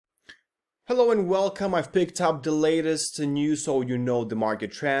Hello and welcome. I've picked up the latest news so you know the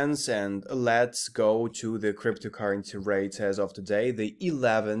market trends, and let's go to the cryptocurrency rates as of today, the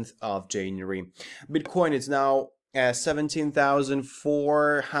 11th of January. Bitcoin is now at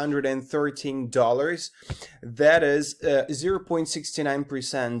 $17,413. That is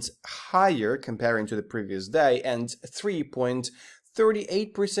 0.69% higher comparing to the previous day and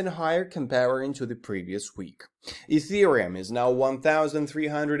 3.38% higher comparing to the previous week. Ethereum is now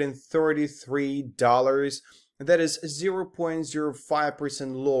 $1,333. That is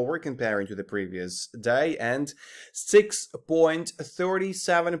 0.05% lower comparing to the previous day and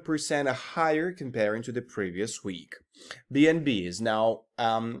 6.37% higher comparing to the previous week. BNB is now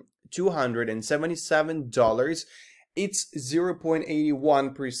 $277. It's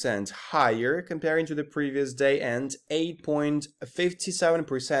 0.81% higher comparing to the previous day and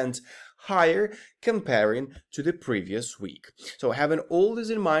 8.57% higher comparing to the previous week. So having all this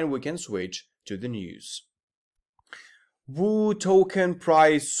in mind, we can switch to the news. Wu token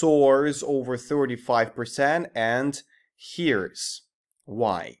price soars over 35%, and here's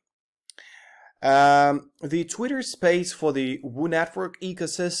why. The Twitter space for the Wu network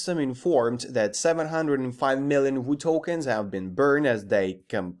ecosystem informed that 705 million Wu tokens have been burned as they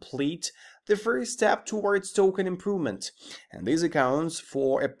complete the first step towards token improvement, and this accounts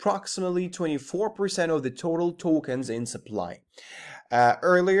for approximately 24% of the total tokens in supply.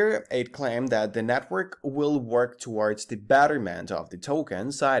 Earlier, it claimed that the network will work towards the betterment of the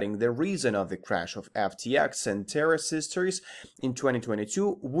token, citing the reason of the crash of FTX and Terra Sisters in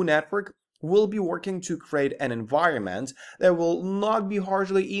 2022. Wu network will be working to create an environment that will not be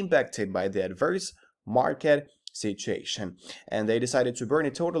harshly impacted by the adverse market situation. And they decided to burn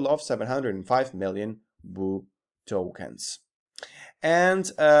a total of 705 million Wu tokens.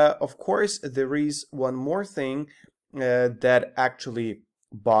 And of course, there is one more thing that actually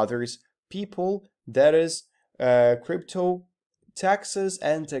bothers people, that is crypto taxes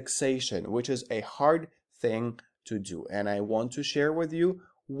and taxation, which is a hard thing to do. And I want to share with you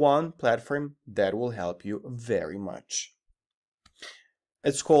one platform that will help you very much.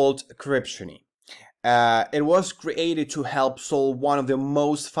 It's called CRYPTIONY. It was created to help solve one of the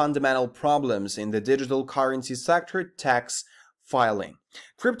most fundamental problems in the digital currency sector, tax filing.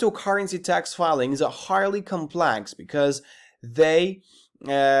 Cryptocurrency tax filing is highly complex because there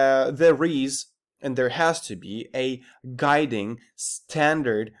is and there has to be a guiding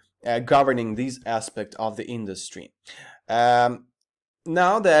standard governing this aspect of the industry.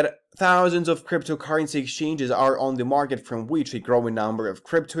 Now that thousands of cryptocurrency exchanges are on the market from which a growing number of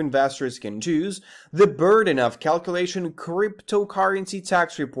crypto investors can choose, the burden of calculating cryptocurrency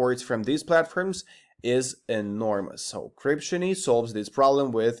tax reports from these platforms is enormous. So CRYPTIONY solves this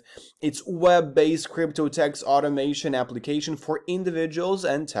problem with its web-based crypto tax automation application for individuals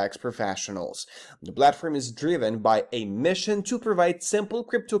and tax professionals. The platform is driven by a mission to provide simple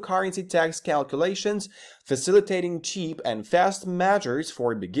cryptocurrency tax calculations, facilitating cheap and fast measures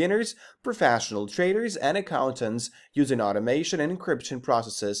for beginners, professional traders, and accountants using automation and encryption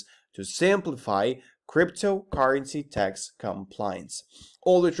processes to simplify cryptocurrency tax compliance.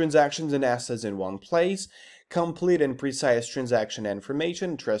 All the transactions and assets in one place, complete and precise transaction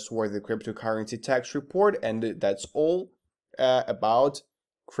information, trustworthy cryptocurrency tax report, and that's all about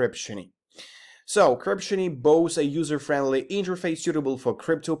CRYPTIONY. So, CRYPTIONY boasts a user-friendly interface suitable for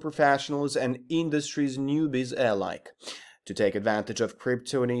crypto professionals and industry's newbies alike. To take advantage of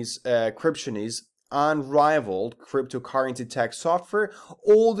CRYPTIONY's unrivaled cryptocurrency tax software,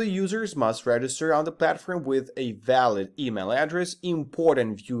 all the users must register on the platform with a valid email address, import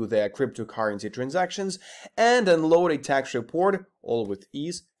and view their cryptocurrency transactions, and unload a tax report, all with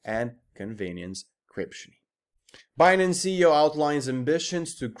ease and convenience. CRYPTIONY. Binance CEO outlines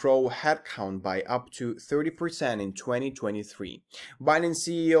ambitions to grow headcount by up to 30% in 2023. Binance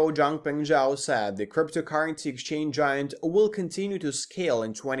CEO Changpeng Zhao said the cryptocurrency exchange giant will continue to scale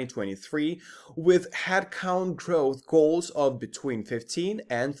in 2023 with headcount growth goals of between 15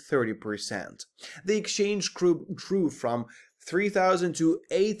 and 30%. The exchange grew from 3,000 to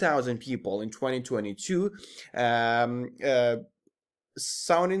 8,000 people in 2022,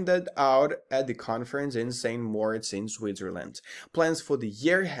 sounding that out at the conference in St. Moritz in Switzerland. Plans for the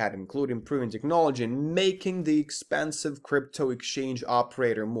year ahead include improving technology and making the expensive crypto exchange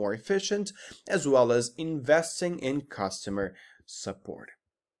operator more efficient, as well as investing in customer support.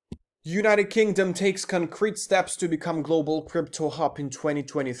 United Kingdom takes concrete steps to become global crypto hub in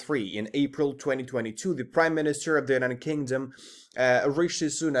 2023. In April 2022, the Prime Minister of the United Kingdom, Rishi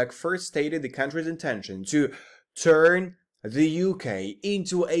Sunak, first stated the country's intention to turn the UK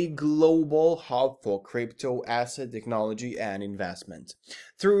into a global hub for crypto asset technology and investment.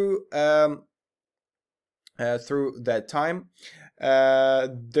 Through that time,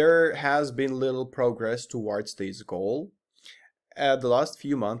 there has been little progress towards this goal. The last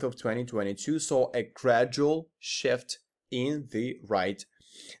few months of 2022 saw a gradual shift in the right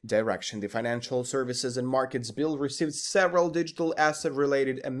direction. The Financial Services and Markets Bill received several digital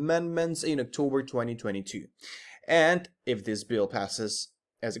asset-related amendments in October 2022. And if this bill passes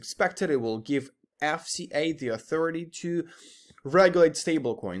as expected, it will give FCA the authority to regulate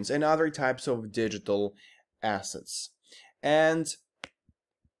stablecoins and other types of digital assets. And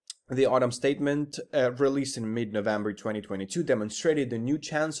the autumn statement released in mid-November 2022 demonstrated the new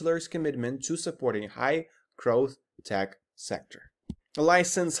Chancellor's commitment to supporting high-growth tech sector.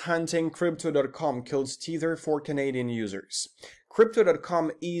 License hunting. Crypto.com kills Tether for Canadian users.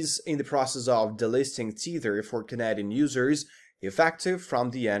 Crypto.com is in the process of delisting Tether for Canadian users, effective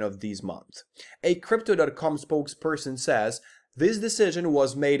from the end of this month. A Crypto.com spokesperson says this decision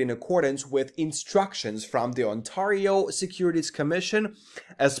was made in accordance with instructions from the Ontario Securities Commission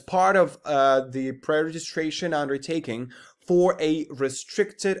as part of the pre-registration undertaking for a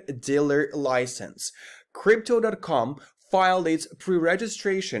restricted dealer license. Crypto.com filed its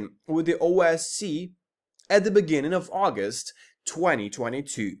pre-registration with the OSC at the beginning of August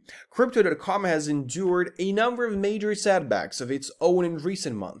 2022. Crypto.com has endured a number of major setbacks of its own in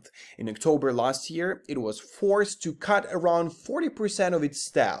recent months. In October last year, it was forced to cut around 40% of its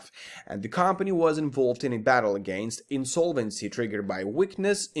staff, and the company was involved in a battle against insolvency triggered by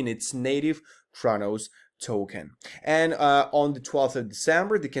weakness in its native Chronos token. And on the 12th of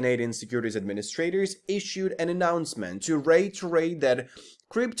December, the Canadian Securities Administrators issued an announcement to reiterate that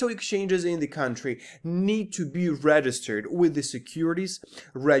crypto exchanges in the country need to be registered with the securities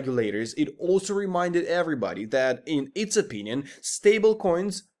regulators. It also reminded everybody that, in its opinion,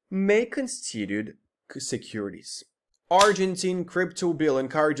 stablecoins may constitute securities. Argentine crypto bill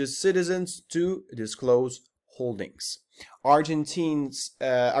encourages citizens to disclose holdings. Argentina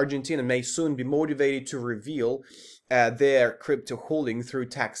may soon be motivated to reveal their crypto holding through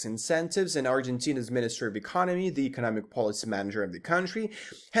tax incentives, and Argentina's Minister of Economy, the economic policy manager of the country,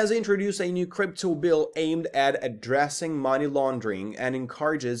 has introduced a new crypto bill aimed at addressing money laundering and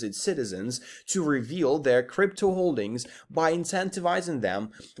encourages its citizens to reveal their crypto holdings by incentivizing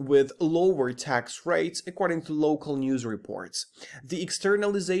them with lower tax rates, according to local news reports. The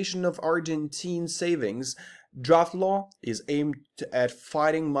externalization of Argentine savings draft law is aimed at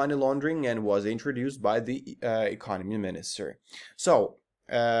fighting money laundering and was introduced by the economy minister. So,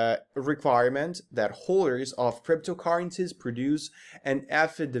 requirement that holders of cryptocurrencies produce an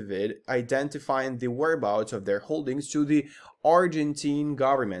affidavit identifying the whereabouts of their holdings to the Argentine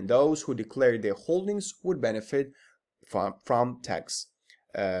government. Those who declare their holdings would benefit from tax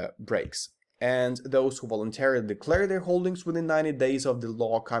breaks. And those who voluntarily declare their holdings within 90 days of the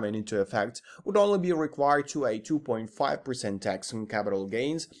law coming into effect would only be required to a 2.5% tax on capital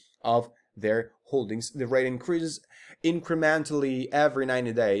gains of their holdings. The rate increases incrementally every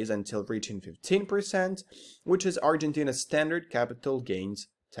 90 days until reaching 15%, which is Argentina's standard capital gains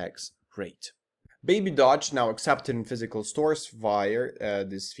tax rate. Baby Doge now accepted in physical stores via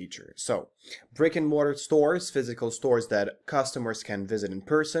this feature. So, brick-and-mortar stores, physical stores that customers can visit in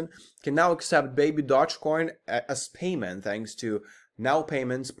person, can now accept Baby Dogecoin as payment thanks to Now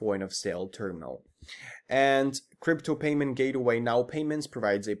Payments point-of-sale terminal. And crypto payment gateway Now Payments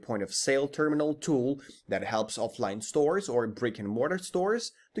provides a point-of-sale terminal tool that helps offline stores or brick-and-mortar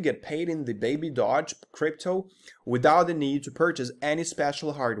stores to get paid in the Baby Doge crypto without the need to purchase any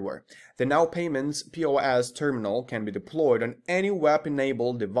special hardware. The Now Payments POS terminal can be deployed on any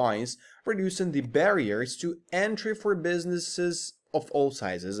web-enabled device, reducing the barriers to entry for businesses of all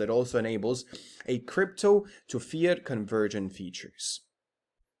sizes. It also enables a crypto to fiat conversion features.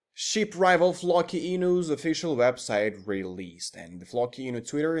 Ship rival Flocky Inu's official website released, and the Flocky Inu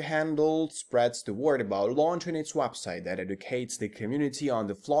Twitter handle spreads the word about launching its website that educates the community on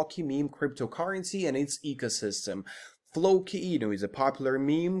the Flocky meme cryptocurrency and its ecosystem. Flocky Inu is a popular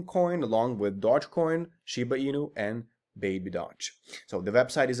meme coin along with Dogecoin, Shiba Inu, and Baby Doge. So the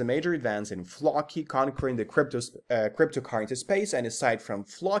website is a major advance in Flocky conquering the cryptocurrency space, and aside from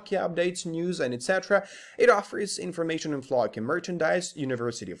Flocky updates, news, and etc., it offers information on Flocky merchandise,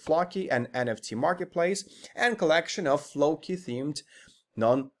 University of Flocky, and NFT marketplace, and collection of Flocky-themed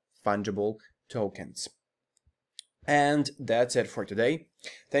non-fungible tokens. And that's it for today.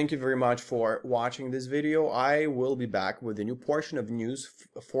 Thank you very much for watching this video. I will be back with a new portion of news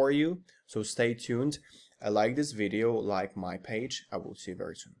for you, so stay tuned. Like this video, like my page. I will see you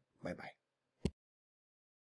very soon. Bye bye.